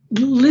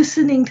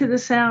 Listening to the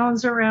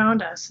sounds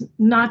around us,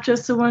 not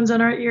just the ones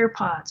on our ear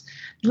pods,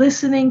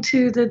 listening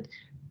to the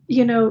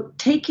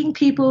taking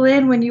people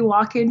in when you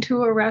walk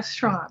into a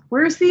restaurant.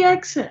 Where's the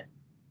exit?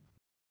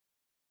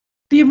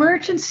 The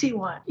emergency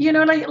one,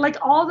 like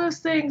all those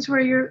things where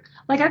you're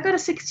like, I've got a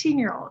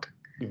 16-year-old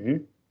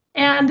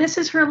and this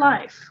is her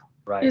life,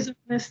 right. is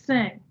this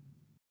thing.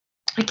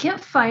 I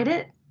can't fight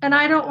it and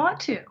I don't want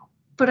to,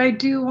 but I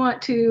do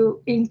want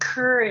to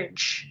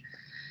encourage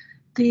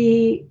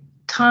the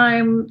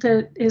time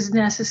that is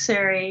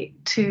necessary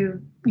to,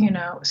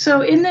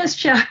 so in this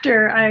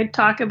chapter, I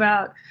talk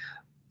about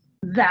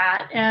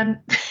that. And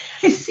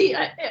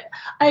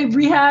I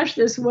rehash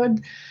this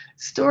one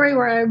story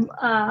where I'm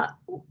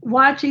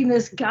watching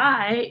this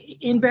guy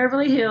in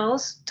Beverly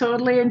Hills,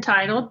 totally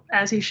entitled,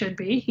 as he should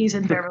be. He's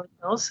in Beverly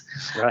Hills.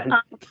 Right.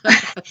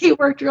 He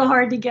worked real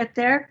hard to get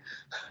there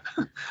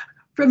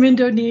from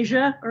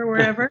Indonesia or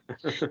wherever.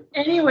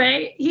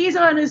 Anyway, he's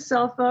on his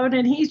cell phone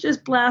and he's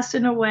just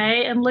blasting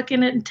away and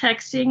looking at and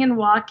texting and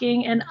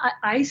walking. And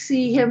I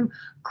see him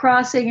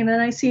crossing, and then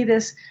I see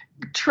this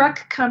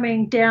truck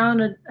coming down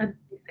a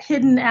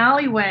hidden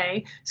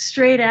alleyway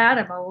straight at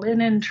him, a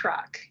linen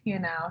truck,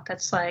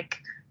 that's like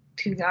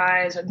two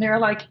guys, and they're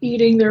like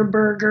eating their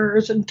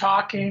burgers and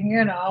talking,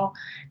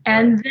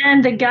 and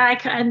then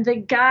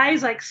the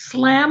guys like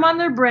slam on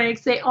their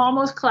brakes. They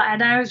almost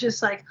and I was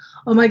just like,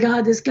 oh my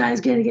God, this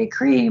guy's gonna get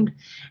creamed.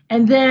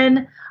 And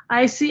then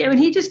I see,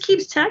 he just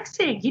keeps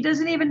texting. He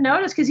doesn't even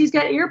notice because he's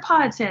got ear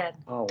pods in.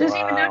 Doesn't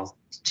even notice.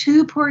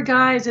 Two poor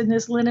guys in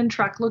this linen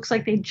truck, looks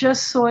like they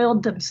just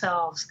soiled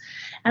themselves.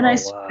 And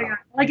all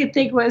I could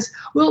think was,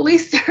 well, at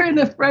least they're in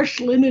a fresh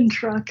linen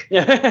truck.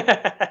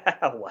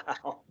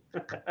 Wow.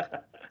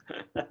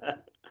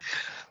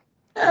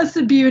 That's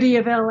the beauty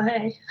of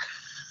LA.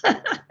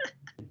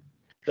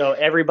 So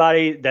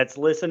everybody that's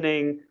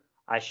listening,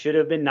 I should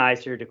have been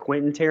nicer to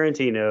Quentin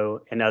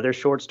Tarantino and other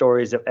short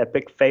stories of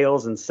epic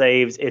fails and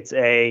saves. It's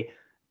a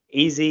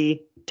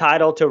easy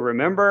title to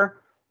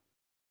remember.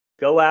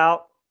 Go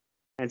out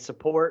and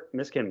support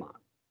Miss Kinmont.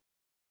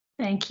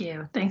 Thank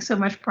you. Thanks so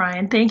much,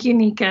 Brian. Thank you,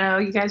 Nico.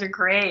 You guys are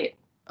great.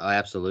 Oh,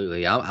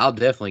 absolutely. I'll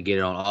definitely get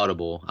it on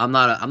Audible. I'm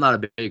not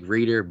a big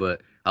reader,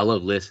 but I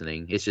love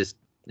listening. It's just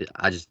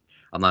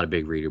I'm not a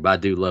big reader, but I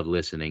do love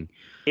listening.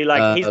 He's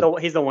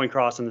the one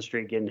crossing the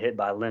street getting hit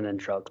by linen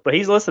trucks, but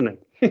he's listening.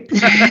 At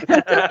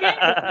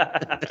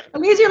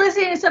least you're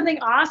listening to something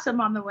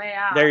awesome on the way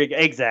out. There you go.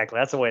 Exactly.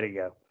 That's the way to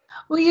go.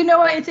 Well, you know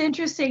what? It's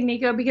interesting,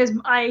 Nico, because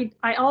I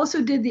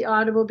also did the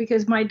Audible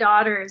because my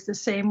daughter is the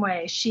same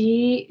way.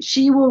 She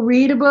will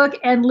read a book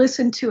and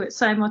listen to it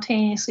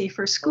simultaneously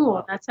for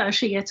school. That's how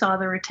she gets all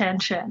the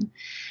retention.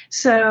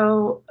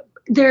 So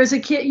there's a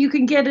kit, you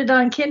can get it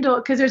on Kindle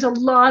because there's a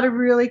lot of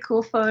really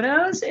cool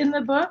photos in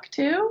the book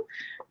too.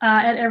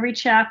 At every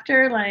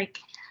chapter, like,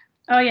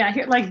 oh yeah,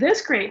 here, like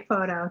this great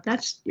photo.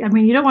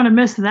 You don't want to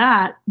miss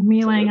that.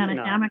 Me laying on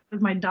a hammock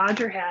with my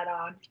Dodger hat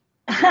on.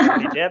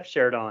 Johnny Depp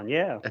shirt on,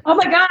 yeah. Oh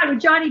my God, with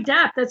Johnny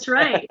Depp. That's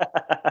right.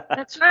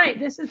 That's right.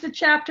 This is the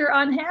chapter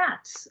on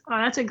hats. Oh,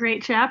 that's a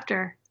great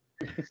chapter.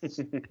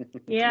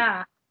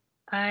 Yeah,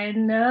 I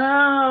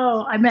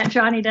know. I met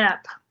Johnny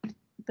Depp.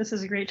 This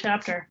is a great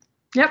chapter.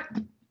 Yep.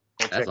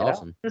 That's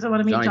awesome. Doesn't want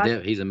to meet Johnny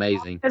Depp. He's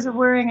amazing. Because of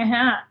wearing a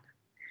hat.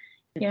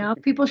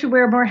 People should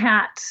wear more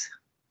hats.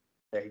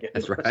 There you go.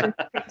 That's right.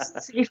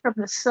 Safe from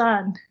the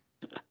sun.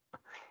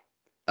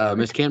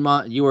 Miss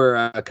Kinmont, you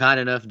were kind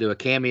enough to do a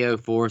cameo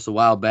for us a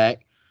while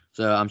back,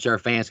 so I'm sure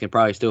fans can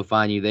probably still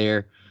find you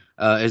there.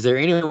 Is there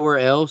anywhere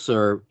else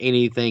or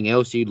anything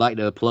else you'd like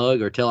to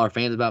plug or tell our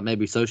fans about,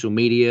 maybe social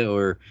media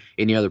or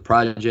any other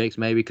projects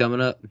maybe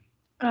coming up?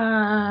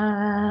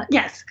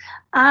 Yes.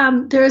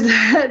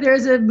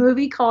 There's a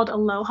movie called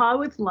Aloha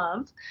with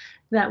Love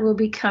that will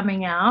be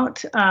coming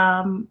out,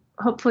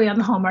 hopefully on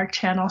the Hallmark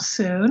Channel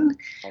soon.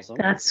 Awesome.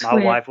 That's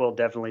My wife will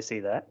definitely see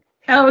that.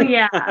 Oh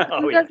yeah.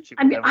 Yeah,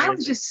 I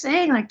was just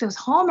saying, like, those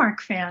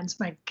Hallmark fans,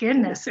 my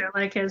goodness, they're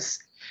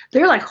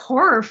like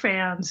horror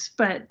fans,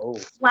 but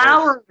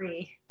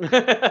flowery.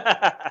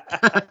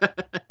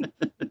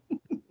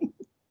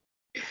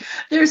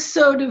 They're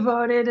so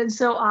devoted and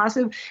so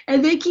awesome,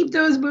 and they keep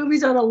those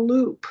movies on a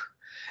loop.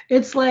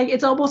 It's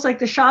almost like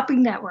the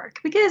Shopping Network,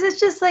 because it's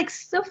just like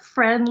so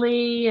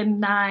friendly and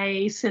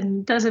nice,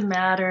 and doesn't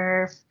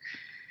matter if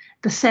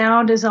the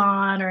sound is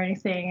on or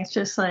anything. It's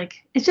just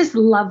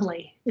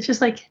lovely. It's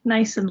just like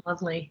nice and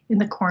lovely in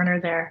the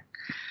corner there.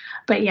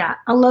 But yeah,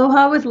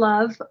 Aloha with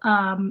Love.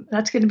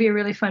 That's going to be a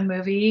really fun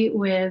movie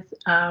with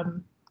a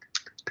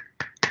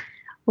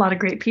lot of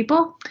great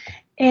people.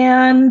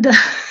 And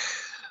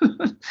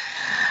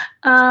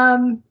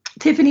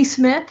Tiffany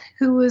Smith,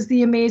 who was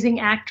the amazing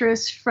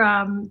actress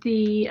from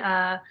the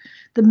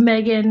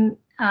Meghan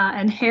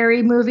and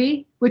Harry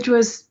movie, which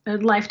was a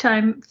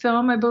Lifetime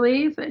film, I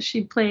believe.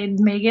 She played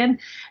Meghan.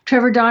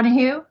 Trevor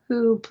Donahue,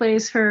 who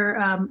plays her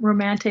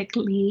romantic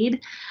lead.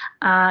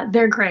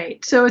 They're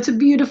great. So it's a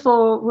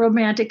beautiful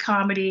romantic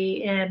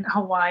comedy in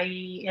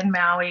Hawaii, in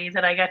Maui,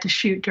 that I got to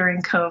shoot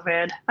during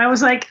COVID. I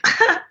was like,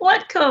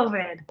 what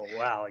COVID? Oh,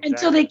 wow. Exactly.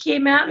 Until they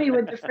came at me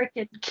with the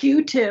freaking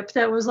Q-tip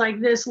that was like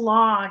this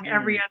long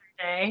every other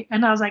day.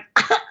 And I was like,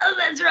 oh,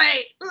 that's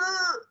right.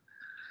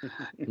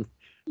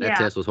 That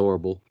test was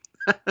horrible.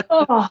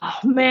 Oh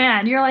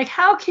man, you're like,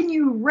 how can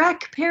you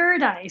wreck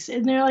paradise?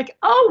 And they're like,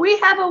 oh, we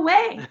have a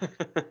way.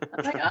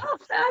 I'm like, oh,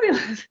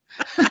 fabulous.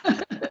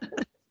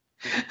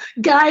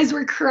 Guys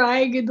were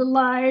crying in the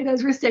line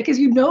as we're staying because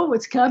you know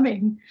what's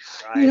coming.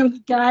 Right.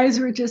 The guys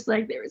were just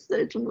like, they were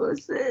such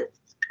wusses.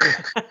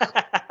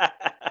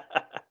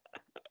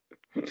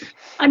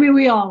 I mean,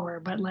 we all were,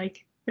 but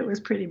like, it was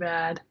pretty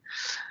bad.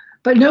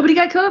 But nobody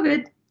got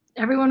COVID.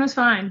 Everyone was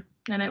fine,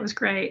 and it was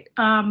great.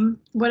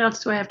 What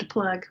else do I have to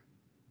plug?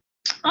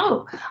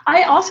 Oh,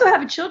 I also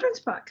have a children's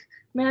book,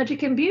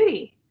 Magic and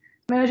Beauty.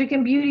 Magic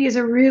and Beauty is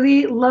a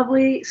really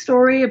lovely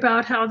story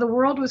about how the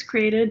world was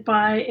created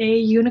by a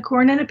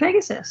unicorn and a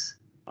Pegasus.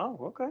 Oh,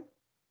 okay.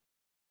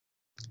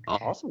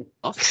 Awesome.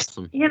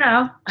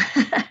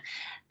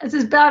 It's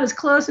about as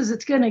close as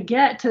it's going to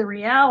get to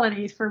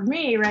reality for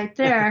me right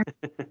there.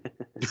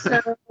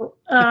 So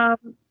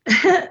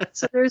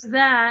there's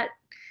that.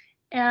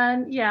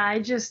 And yeah, I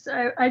just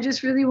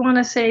really want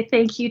to say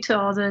thank you to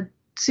all the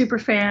super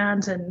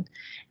fans and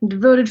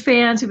devoted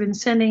fans who've been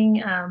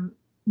sending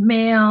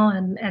mail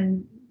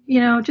and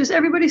just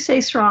everybody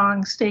stay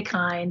strong, stay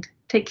kind,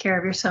 take care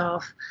of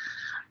yourself.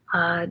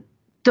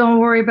 Don't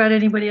worry about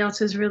anybody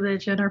else's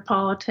religion or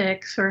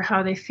politics or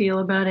how they feel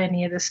about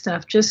any of this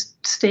stuff.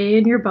 Just stay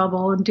in your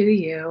bubble and do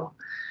you,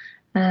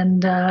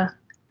 and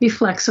be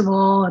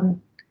flexible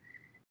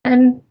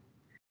and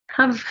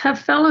have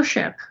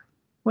fellowship,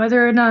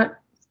 whether or not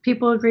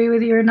people agree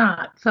with you or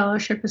not.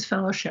 Fellowship is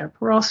fellowship.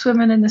 We're all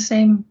swimming in the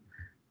same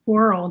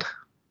world.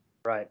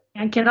 Right.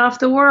 Can't get off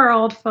the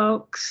world,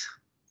 folks.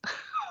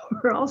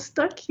 We're all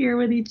stuck here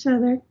with each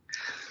other.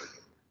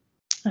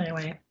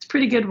 Anyway, it's a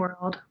pretty good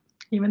world,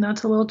 even though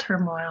it's a little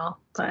turmoil.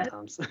 But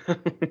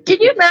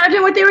can you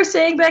imagine what they were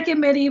saying back in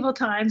medieval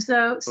times,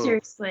 though?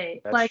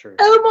 Seriously. Like, true.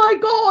 Oh my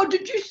God,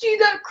 did you see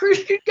that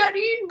Christian got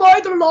eaten by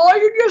the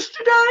lion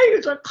yesterday?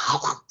 It's like,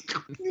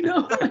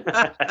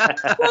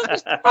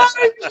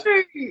 that's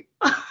crazy.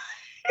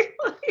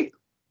 Like,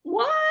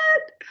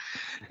 what?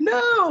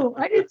 No,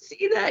 I didn't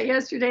see that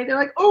yesterday. They're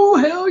like, oh,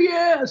 hell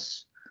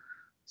yes.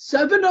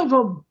 7 of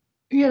them,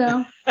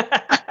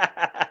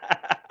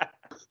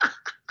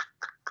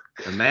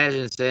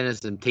 Imagine sending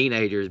some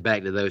teenagers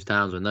back to those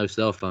times with no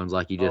cell phones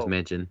like you just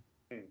mentioned.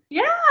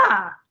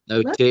 Yeah.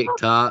 No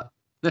TikTok.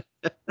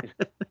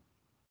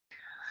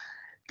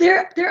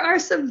 There are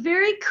some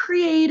very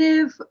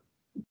creative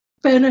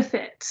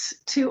benefits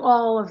to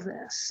all of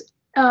this.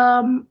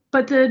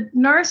 But the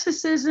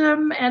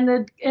narcissism and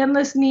the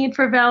endless need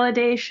for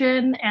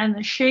validation and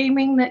the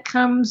shaming that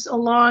comes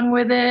along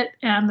with it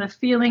and the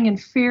feeling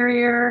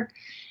inferior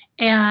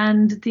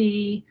and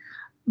the,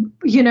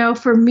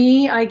 for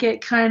me, I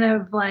get kind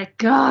of like,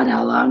 God,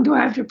 how long do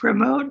I have to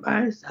promote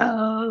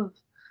myself?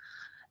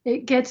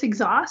 It gets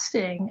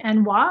exhausting.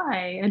 And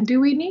why? And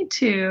do we need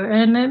to?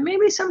 And then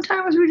maybe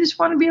sometimes we just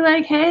want to be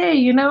like, hey,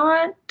 you know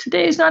what?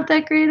 Today's not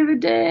that great of a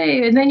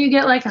day. And then you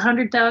get like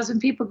 100,000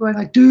 people going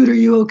like, dude, are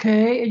you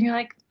okay? And you're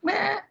like,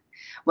 meh.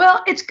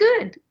 Well, it's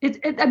good.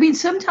 I mean,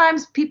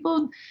 sometimes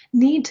people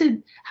need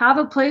to have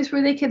a place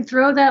where they can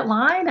throw that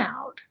line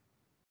out.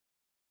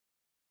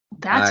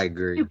 I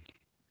agree.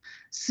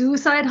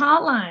 Suicide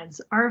hotlines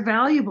are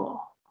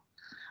valuable.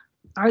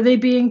 Are they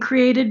being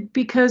created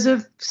because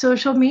of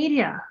social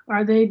media?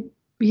 Are they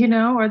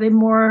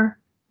more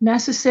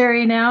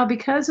necessary now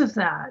because of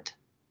that?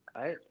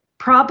 Right.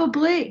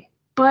 Probably.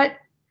 But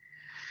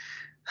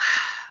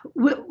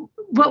here's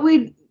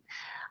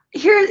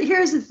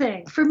the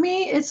thing. For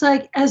me, it's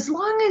like, as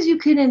long as you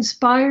can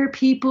inspire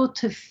people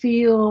to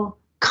feel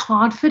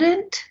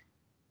confident,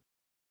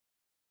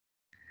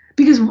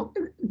 because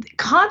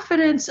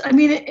confidence, I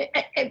mean,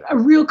 a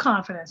real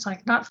confidence,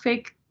 like not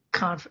fake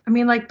confidence. I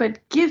mean, like, but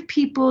give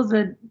people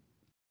the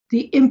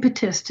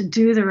impetus to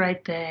do the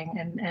right thing.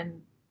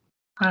 And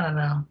I don't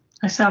know.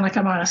 I sound like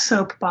I'm on a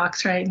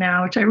soapbox right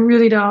now, which I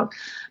really don't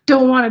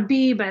want to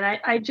be. But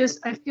I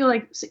feel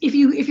like if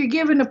you're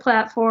given a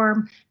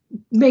platform,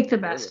 make the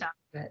best out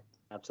of it.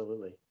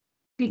 Absolutely.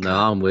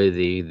 No, I'm with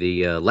you.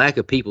 The lack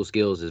of people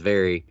skills is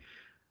very,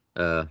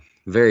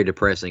 very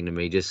depressing to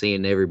me. Just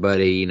seeing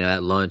everybody,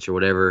 at lunch or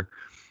whatever,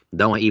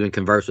 don't even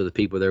converse with the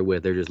people they're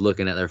with. They're just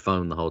looking at their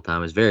phone the whole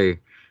time. It's very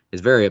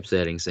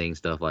upsetting seeing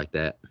stuff like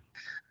that.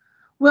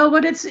 Well,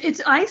 but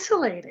it's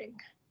isolating,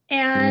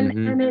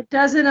 and it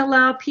doesn't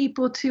allow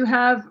people to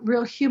have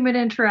real human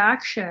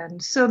interaction.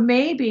 So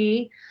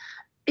maybe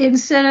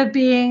instead of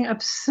being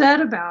upset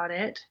about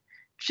it,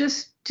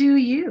 just do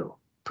you.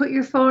 Put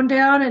your phone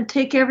down and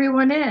take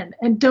everyone in,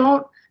 and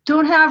don't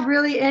have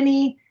really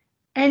any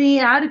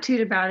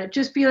attitude about it.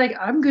 Just be like,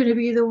 I'm going to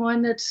be the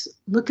one that's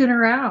looking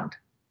around.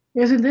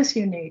 Isn't this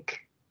unique?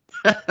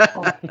 Yes,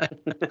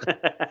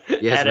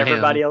 had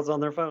everybody else on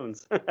their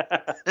phones.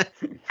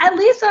 At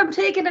least I'm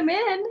taking them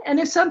in, and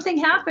if something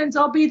happens,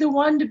 I'll be the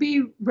one to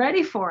be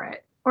ready for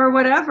it or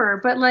whatever.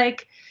 But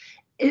like,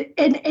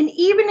 and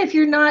even if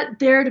you're not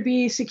there to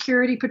be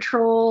security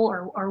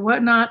patrol or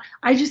whatnot,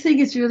 I just think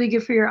it's really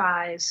good for your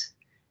eyes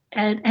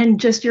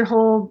and just your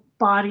whole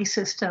body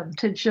system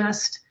to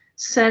just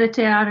set it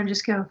down and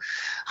just go,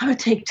 I'm going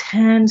to take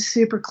 10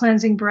 super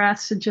cleansing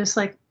breaths and just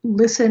like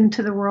listen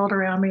to the world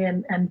around me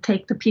and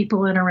take the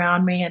people in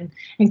around me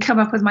and come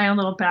up with my own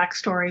little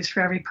backstories for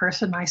every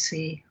person I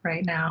see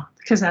right now,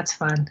 because that's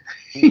fun.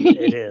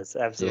 It is,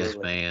 absolutely.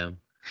 Yes, ma'am.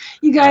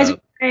 You guys are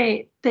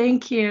great.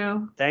 Thank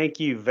you. Thank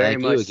you very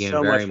much again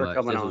so very much for much.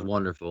 coming This on. was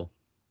wonderful.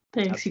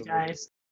 Thanks, Absolutely. you guys.